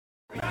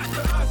Not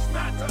to us,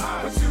 not to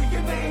us. But to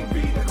your name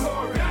be the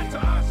glory. Not to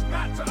us,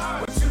 not to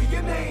us. But to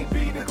your name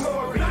be the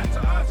glory. Not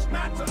to us,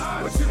 not to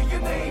us. But to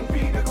your name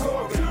be the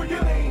glory. To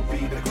your name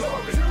be the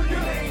glory. To your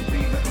name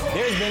be the glory.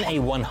 There's been a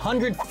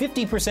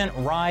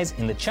 150% rise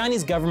in the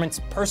Chinese government's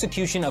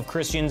persecution of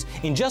Christians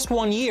in just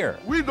 1 year.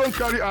 We don't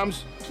carry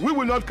arms. We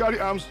will not carry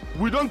arms.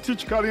 We don't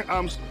teach carrying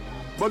arms.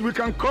 But we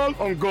can call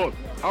on God.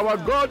 Our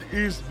God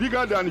is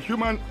bigger than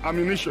human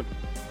ammunition.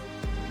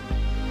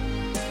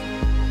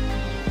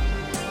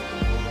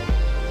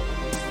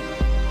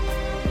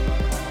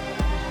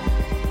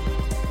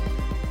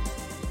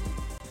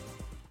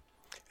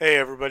 Hey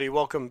everybody,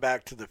 welcome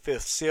back to The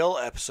Fifth Seal,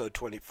 episode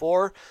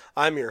 24.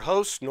 I'm your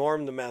host,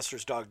 Norm, the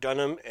Master's Dog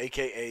Dunham,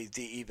 aka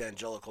The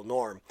Evangelical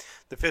Norm.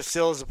 The Fifth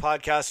Seal is a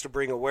podcast to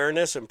bring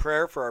awareness and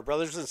prayer for our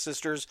brothers and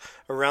sisters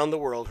around the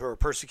world who are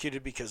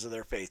persecuted because of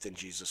their faith in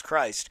Jesus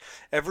Christ.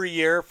 Every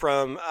year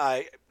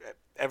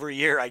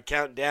I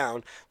count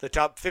down the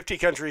top 50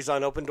 countries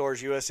on Open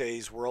Doors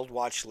USA's World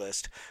Watch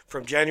list.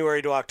 From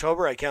January to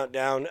October, I count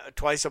down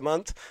twice a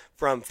month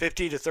from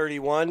 50 to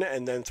 31,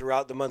 and then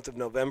throughout the month of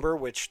November,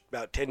 which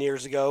about 10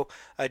 years ago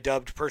I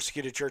dubbed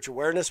Persecuted Church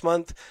Awareness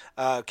Month,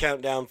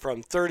 countdown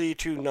from 30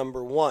 to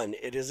number 1.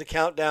 It is a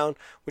countdown,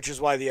 which is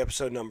why the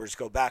episode numbers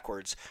go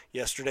backwards.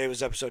 Yesterday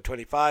was episode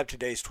 25,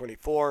 today's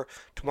 24,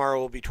 tomorrow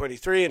will be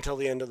 23 until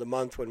the end of the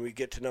month when we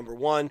get to number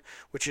 1,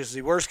 which is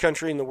the worst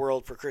country in the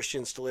world for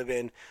Christians to live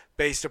in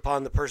based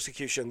upon the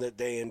persecution that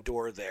they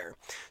endure there.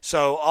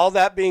 So all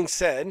that being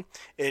said,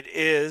 it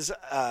is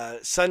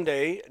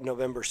Sunday,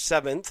 November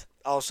 7th,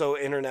 also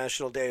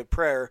International Day of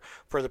Prayer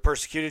for the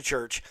Persecuted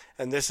Church,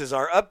 and this is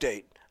our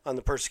update on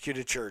the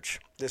Persecuted Church.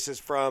 This is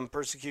from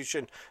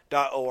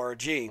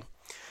persecution.org.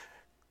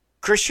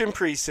 Christian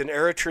priests in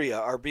Eritrea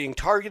are being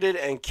targeted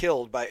and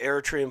killed by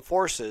Eritrean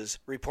forces,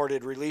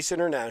 reported Release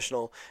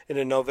International in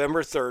a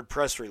November 3rd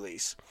press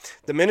release.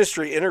 The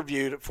ministry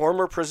interviewed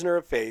former prisoner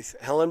of faith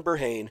Helen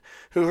Berhane,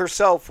 who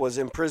herself was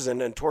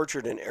imprisoned and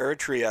tortured in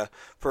Eritrea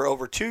for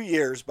over 2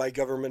 years by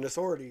government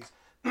authorities.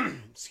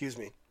 Excuse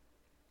me.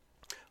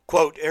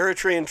 Quote,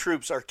 Eritrean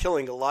troops are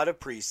killing a lot of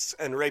priests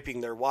and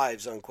raping their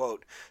wives,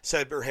 unquote,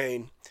 said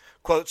Berhane.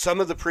 Quote, some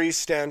of the priests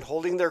stand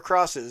holding their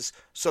crosses,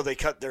 so they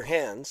cut their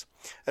hands.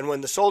 And when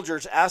the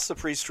soldiers ask the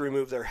priests to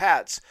remove their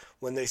hats,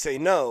 when they say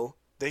no,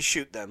 they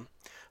shoot them.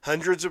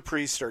 Hundreds of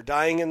priests are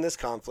dying in this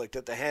conflict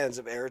at the hands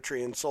of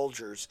Eritrean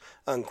soldiers,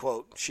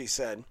 unquote, she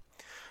said.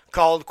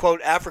 Called,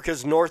 quote,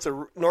 Africa's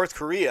North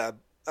Korea,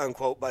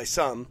 unquote, by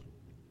some,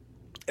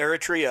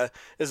 Eritrea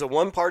is a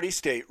one-party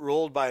state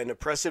ruled by an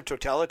oppressive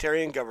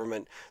totalitarian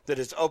government that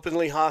is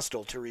openly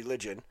hostile to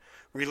religion.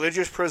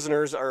 Religious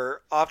prisoners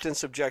are often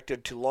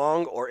subjected to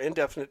long or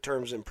indefinite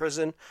terms in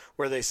prison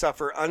where they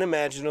suffer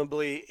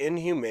unimaginably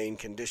inhumane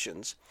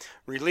conditions.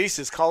 Release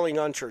is calling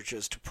on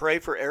churches to pray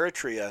for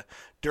Eritrea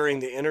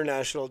during the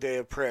International Day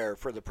of Prayer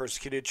for the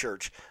Persecuted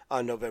Church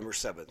on November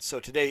 7th.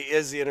 So today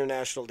is the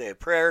International Day of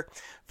Prayer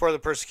for the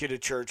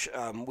Persecuted Church.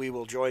 We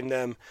will join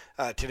them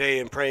today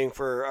in praying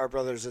for our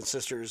brothers and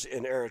sisters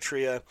in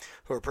Eritrea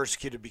who are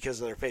persecuted because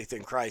of their faith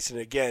in Christ. And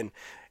again,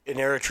 in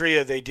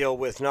Eritrea, they deal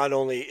with not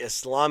only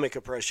Islamic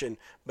oppression,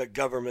 but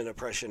government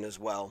oppression as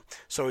well.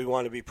 So we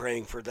want to be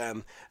praying for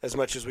them as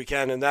much as we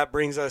can. And that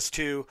brings us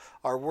to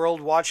our World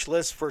Watch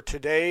list for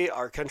today.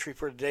 Our country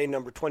for today,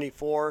 number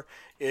 24,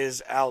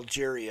 is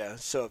Algeria.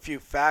 So a few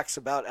facts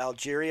about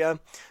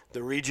Algeria.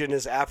 The region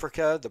is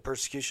Africa. The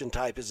persecution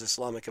type is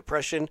Islamic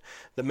oppression.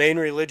 The main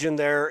religion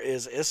there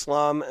is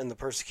Islam, and the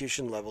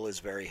persecution level is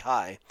very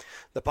high.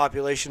 The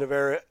population of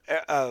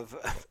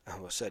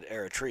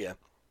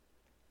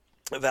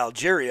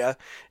Algeria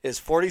is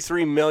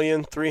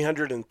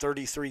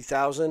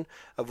 43,333,000,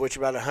 of which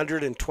about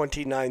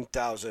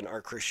 129,000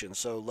 are Christians,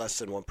 so less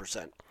than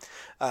 1%.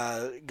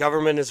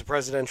 Government is a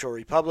presidential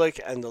republic,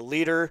 and the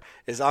leader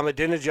is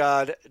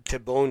Ahmadinejad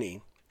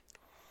Tebboune.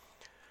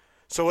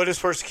 So what does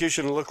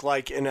persecution look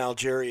like in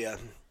Algeria?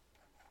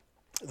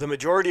 The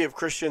majority of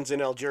Christians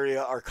in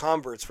Algeria are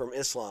converts from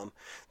Islam.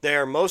 They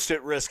are most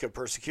at risk of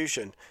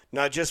persecution,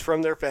 not just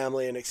from their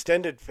family and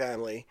extended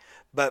family,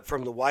 but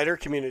from the wider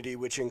community,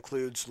 which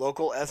includes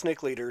local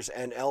ethnic leaders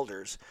and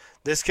elders.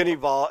 This can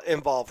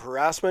involve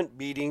harassment,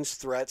 beatings,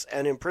 threats,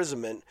 and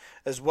imprisonment,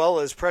 as well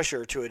as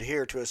pressure to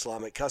adhere to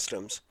Islamic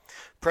customs.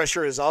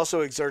 Pressure is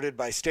also exerted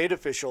by state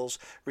officials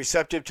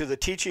receptive to the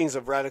teachings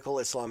of radical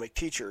Islamic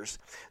teachers.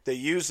 They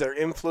use their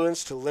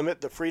influence to limit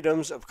the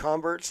freedoms of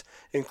converts,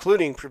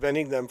 including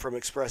preventing them from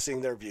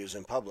expressing their views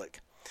in public.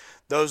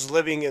 Those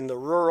living in the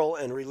rural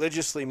and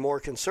religiously more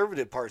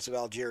conservative parts of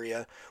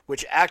Algeria,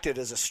 which acted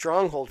as a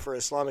stronghold for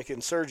Islamic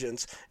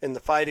insurgents in the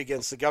fight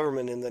against the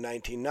government in the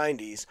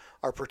 1990s,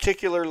 are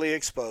particularly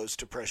exposed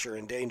to pressure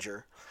and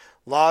danger.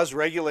 Laws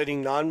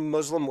regulating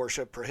non-Muslim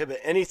worship prohibit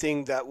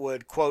anything that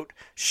would, quote,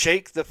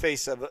 shake the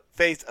faith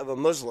of a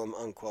Muslim,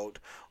 unquote,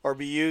 or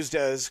be used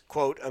as,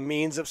 quote, a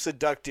means of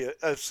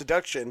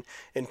seduction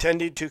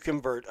intended to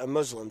convert a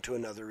Muslim to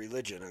another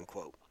religion,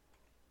 unquote.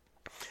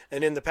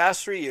 And in the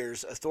past 3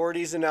 years,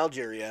 authorities in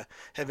Algeria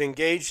have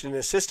engaged in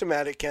a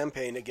systematic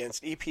campaign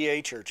against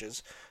EPA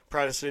churches,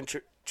 Protestant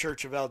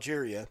Church of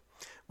Algeria,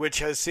 which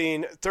has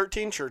seen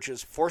 13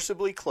 churches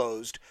forcibly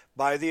closed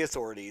by the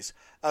authorities.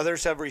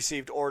 Others have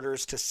received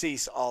orders to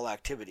cease all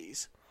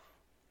activities.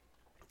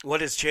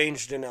 What has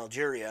changed in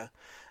Algeria?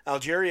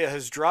 Algeria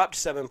has dropped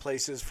 7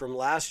 places from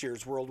last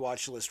year's World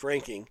Watch List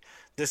ranking.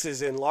 This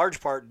is in large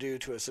part due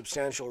to a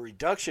substantial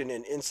reduction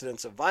in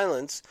incidents of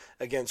violence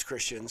against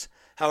Christians.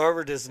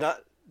 However,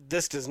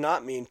 this does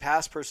not mean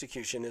past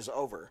persecution is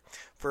over.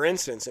 For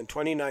instance, in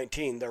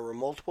 2019, there were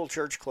multiple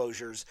church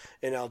closures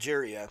in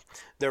Algeria.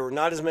 There were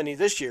not as many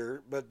this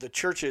year, but the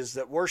churches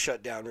that were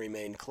shut down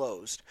remained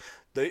closed.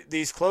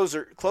 These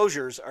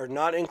closures are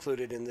not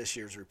included in this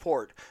year's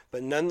report,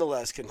 but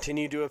nonetheless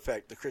continue to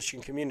affect the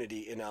Christian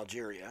community in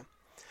Algeria.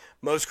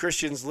 Most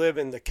Christians live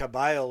in the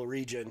Kabyle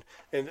region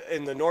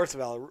in the north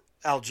of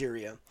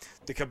Algeria.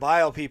 The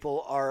Kabyle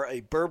people are a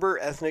Berber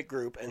ethnic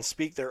group and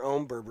speak their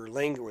own Berber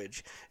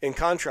language, in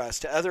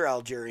contrast to other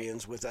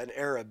Algerians with an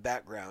Arab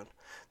background.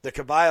 The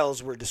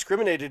Kabyles were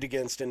discriminated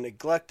against and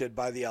neglected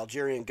by the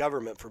Algerian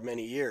government for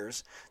many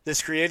years.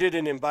 This created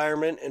an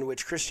environment in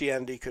which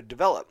Christianity could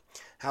develop.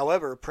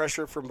 However,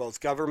 pressure from both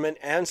government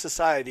and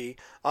society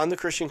on the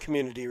Christian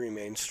community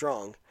remains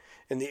strong.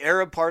 In the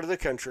Arab part of the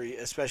country,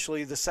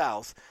 especially the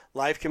south,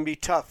 life can be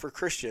tough for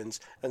Christians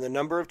and the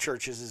number of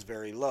churches is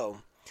very low.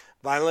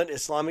 Violent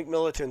Islamic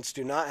militants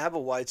do not have a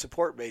wide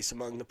support base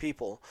among the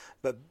people,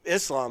 but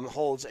Islam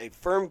holds a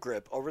firm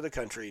grip over the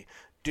country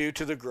due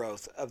to the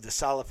growth of the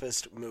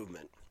Salafist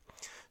movement.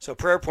 So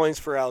prayer points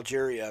for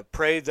Algeria.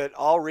 Pray that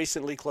all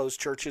recently closed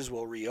churches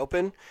will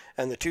reopen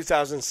and the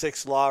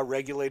 2006 law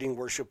regulating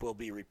worship will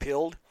be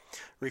repealed.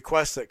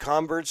 Request that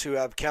converts who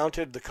have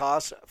counted the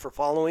cost for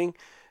following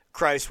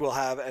Christ will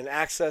have an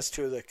access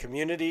to the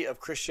community of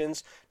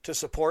Christians to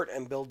support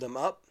and build them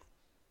up.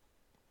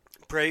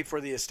 Pray for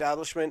the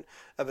establishment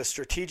of a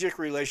strategic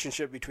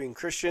relationship between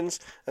Christians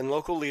and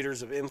local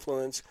leaders of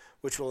influence,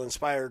 which will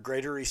inspire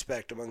greater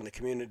respect among the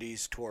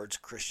communities towards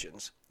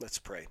Christians. Let's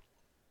pray.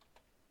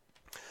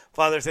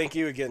 Father, thank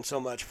you again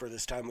so much for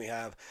this time we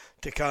have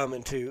to come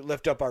and to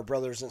lift up our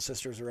brothers and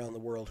sisters around the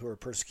world who are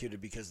persecuted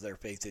because of their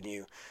faith in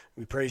you.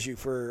 We praise you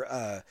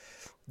for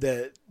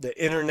the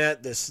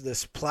internet,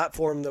 this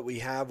platform that we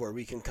have where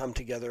we can come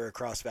together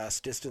across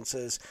vast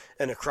distances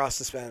and across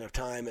the span of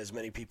time, as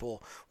many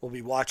people will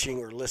be watching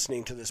or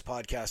listening to this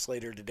podcast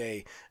later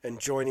today and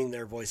joining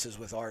their voices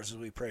with ours as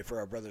we pray for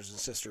our brothers and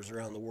sisters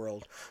around the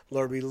world.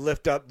 Lord, we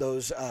lift up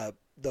those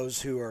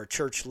who are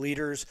church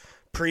leaders,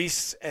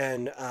 priests,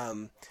 and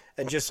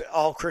just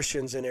all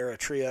Christians in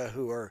Eritrea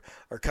who are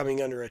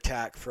coming under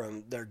attack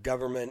from their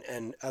government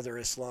and other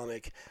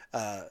Islamic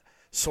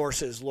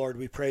sources. Lord,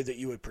 we pray that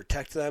you would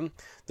protect them,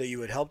 that you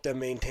would help them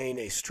maintain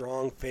a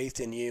strong faith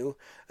in you,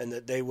 and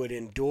that they would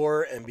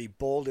endure and be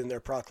bold in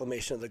their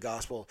proclamation of the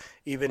gospel,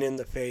 even in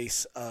the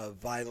face of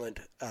violent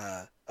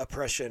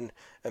oppression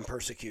and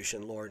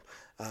persecution, Lord.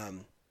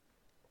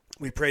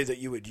 We pray that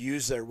you would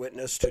use their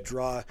witness to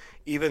draw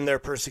even their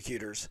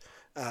persecutors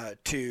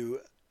to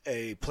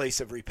a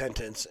place of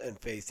repentance and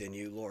faith in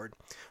you, Lord.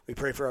 We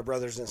pray for our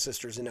brothers and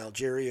sisters in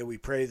Algeria. We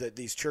pray that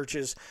these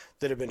churches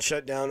that have been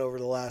shut down over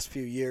the last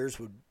few years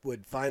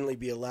would finally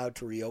be allowed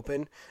to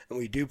reopen. And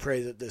we do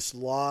pray that this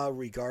law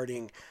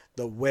regarding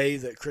the way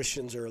that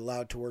Christians are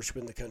allowed to worship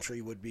in the country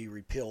would be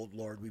repealed,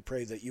 Lord. We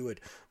pray that you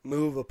would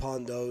move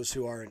upon those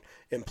who are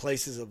in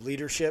places of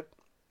leadership,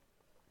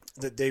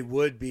 that they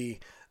would be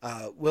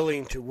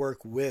willing to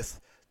work with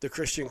the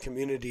Christian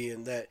community,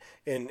 and that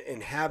in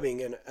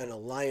having an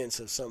alliance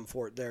of some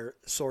sort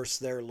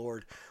there,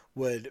 Lord,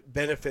 would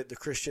benefit the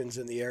Christians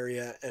in the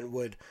area and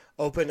would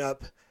open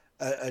up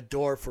a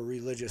door for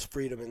religious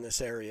freedom in this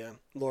area.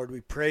 Lord,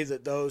 we pray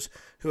that those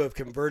who have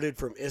converted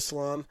from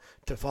Islam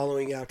to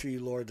following after you,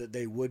 Lord, that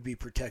they would be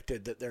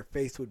protected, that their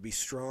faith would be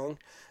strong,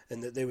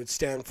 and that they would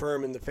stand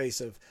firm in the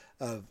face of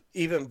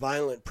even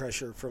violent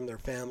pressure from their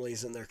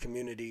families and their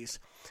communities.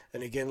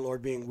 And again,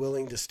 Lord, being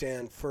willing to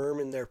stand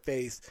firm in their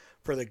faith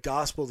for the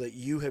gospel that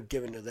you have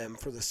given to them,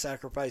 for the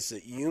sacrifice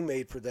that you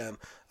made for them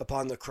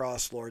upon the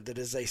cross, Lord, that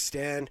as they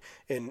stand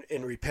in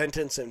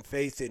repentance and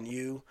faith in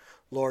you,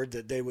 Lord,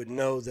 that they would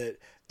know that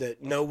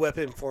no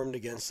weapon formed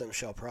against them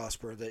shall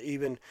prosper, that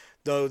even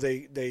though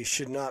they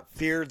should not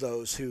fear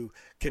those who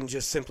can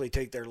just simply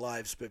take their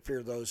lives, but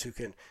fear those who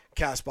can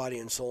cast body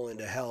and soul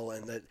into hell,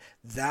 and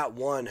that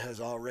one has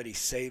already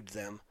saved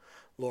them,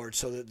 Lord,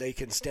 so that they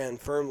can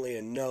stand firmly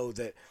and know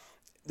that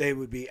they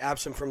would be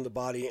absent from the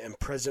body and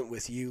present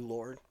with you,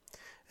 Lord.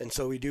 And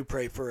so we do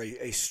pray for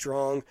a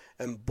strong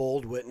and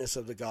bold witness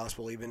of the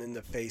gospel, even in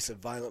the face of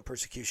violent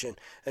persecution.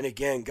 And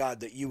again,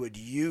 God, that you would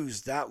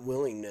use that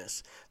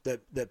willingness,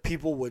 that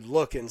people would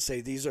look and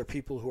say, these are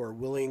people who are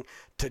willing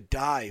to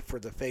die for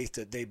the faith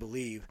that they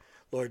believe.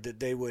 Lord, that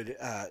they would,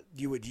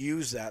 you would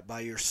use that by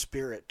your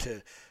Spirit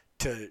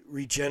to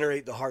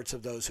regenerate the hearts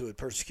of those who would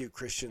persecute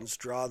Christians,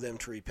 draw them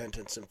to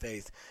repentance and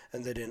faith,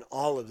 and that in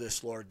all of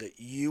this, Lord, that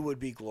you would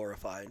be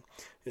glorified.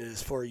 It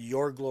is for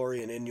your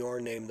glory and in your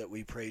name that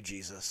we pray,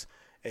 Jesus.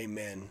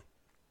 Amen.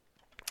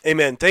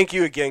 Amen. Thank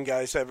you again,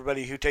 guys,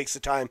 everybody who takes the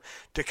time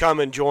to come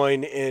and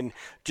join in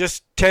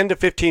just 10 to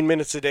 15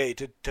 minutes a day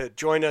to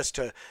join us,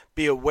 to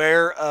be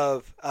aware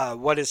of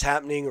what is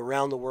happening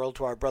around the world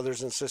to our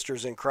brothers and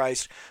sisters in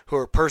Christ who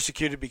are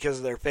persecuted because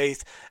of their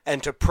faith,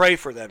 and to pray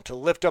for them, to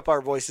lift up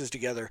our voices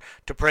together,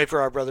 to pray for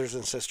our brothers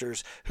and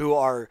sisters who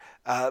are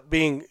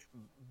being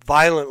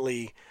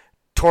violently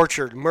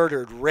tortured,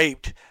 murdered,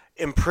 raped,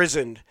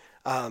 imprisoned,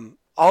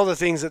 all the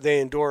things that they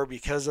endure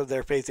because of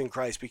their faith in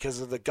Christ, because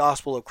of the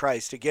gospel of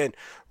Christ. Again,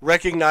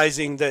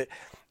 recognizing that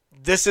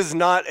this is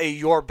not a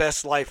your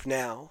best life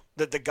now,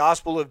 that the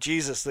gospel of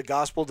Jesus, the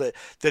gospel that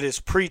is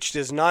preached,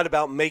 is not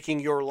about making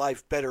your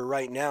life better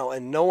right now.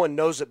 And no one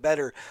knows it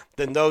better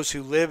than those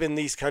who live in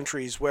these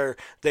countries where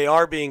they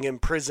are being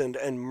imprisoned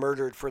and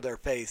murdered for their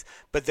faith.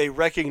 But they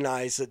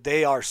recognize that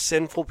they are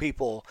sinful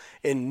people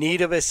in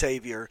need of a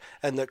Savior,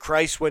 and that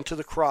Christ went to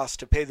the cross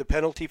to pay the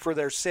penalty for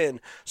their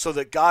sin so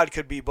that God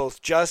could be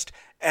both just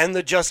and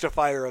the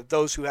justifier of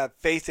those who have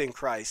faith in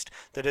Christ,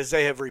 that as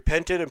they have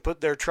repented and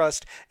put their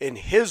trust in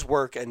His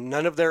work and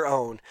none of their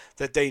own,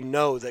 that they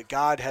know that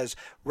God has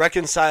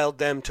reconciled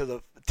them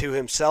to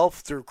Himself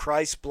through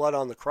Christ's blood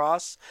on the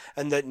cross,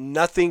 and that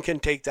nothing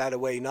can take that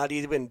away, not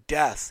even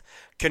death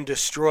can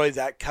destroy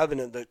that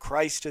covenant that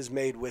Christ has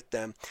made with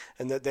them,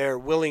 and that they are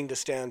willing to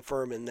stand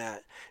firm in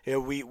that. You know,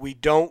 we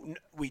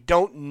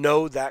don't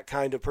know that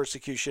kind of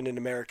persecution in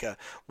America.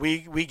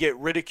 We get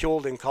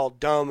ridiculed and called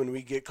dumb, and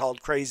we get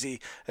called crazy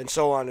and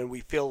so on, and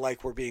we feel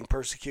like we're being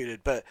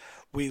persecuted. But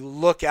we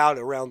look out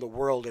around the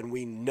world and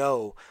we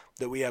know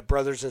that we have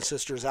brothers and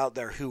sisters out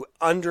there who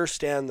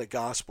understand the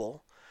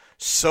gospel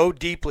so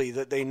deeply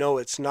that they know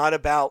it's not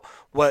about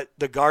what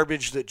the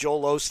garbage that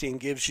Joel Osteen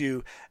gives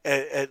you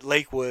at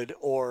Lakewood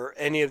or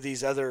any of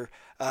these other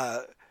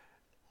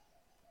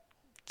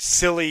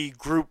silly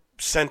group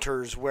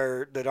centers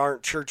that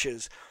aren't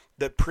churches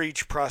that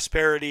preach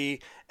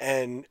prosperity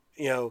and,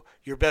 you know,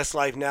 your best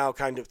life now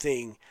kind of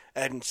thing.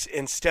 And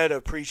instead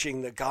of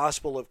preaching the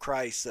gospel of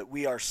Christ, that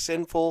we are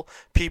sinful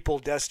people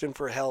destined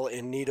for hell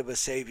in need of a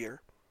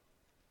Savior.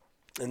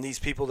 And these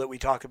people that we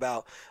talk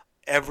about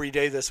every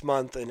day this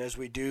month, and as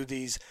we do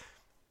these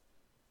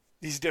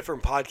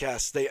different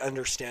podcasts, they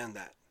understand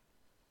that.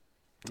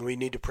 And we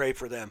need to pray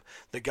for them,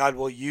 that God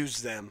will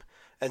use them,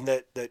 and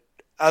that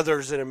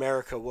others in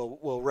America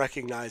will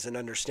recognize and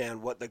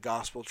understand what the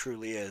gospel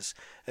truly is,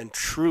 and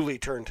truly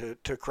turn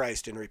to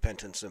Christ in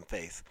repentance and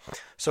faith.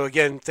 So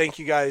again, thank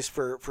you guys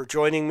for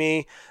joining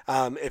me.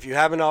 If you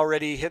haven't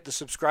already, hit the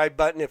subscribe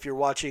button if you're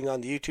watching on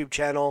the YouTube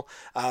channel.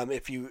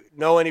 If you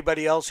know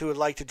anybody else who would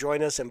like to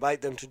join us,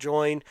 invite them to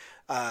join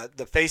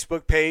the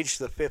Facebook page,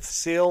 The Fifth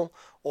Seal,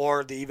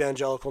 or the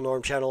Evangelical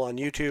Norm channel on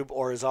YouTube.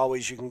 Or as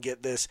always, you can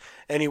get this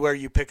anywhere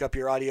you pick up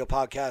your audio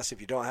podcast. If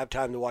you don't have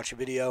time to watch a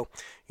video,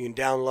 you can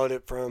download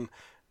it from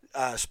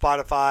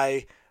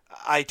Spotify,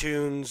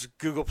 iTunes,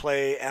 Google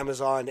Play,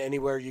 Amazon,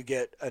 anywhere you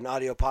get an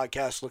audio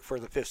podcast. Look for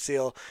The Fifth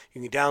Seal.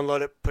 You can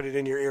download it, put it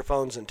in your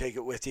earphones, and take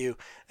it with you,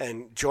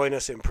 and join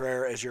us in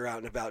prayer as you're out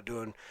and about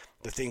doing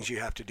the things you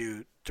have to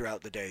do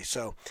throughout the day.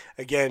 So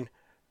again,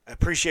 I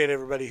appreciate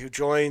everybody who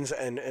joins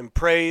and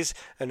prays.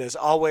 And as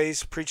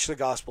always, preach the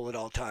gospel at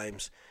all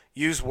times.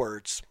 Use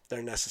words.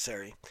 They're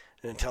necessary.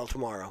 And until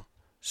tomorrow,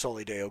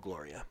 Soli Deo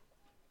Gloria.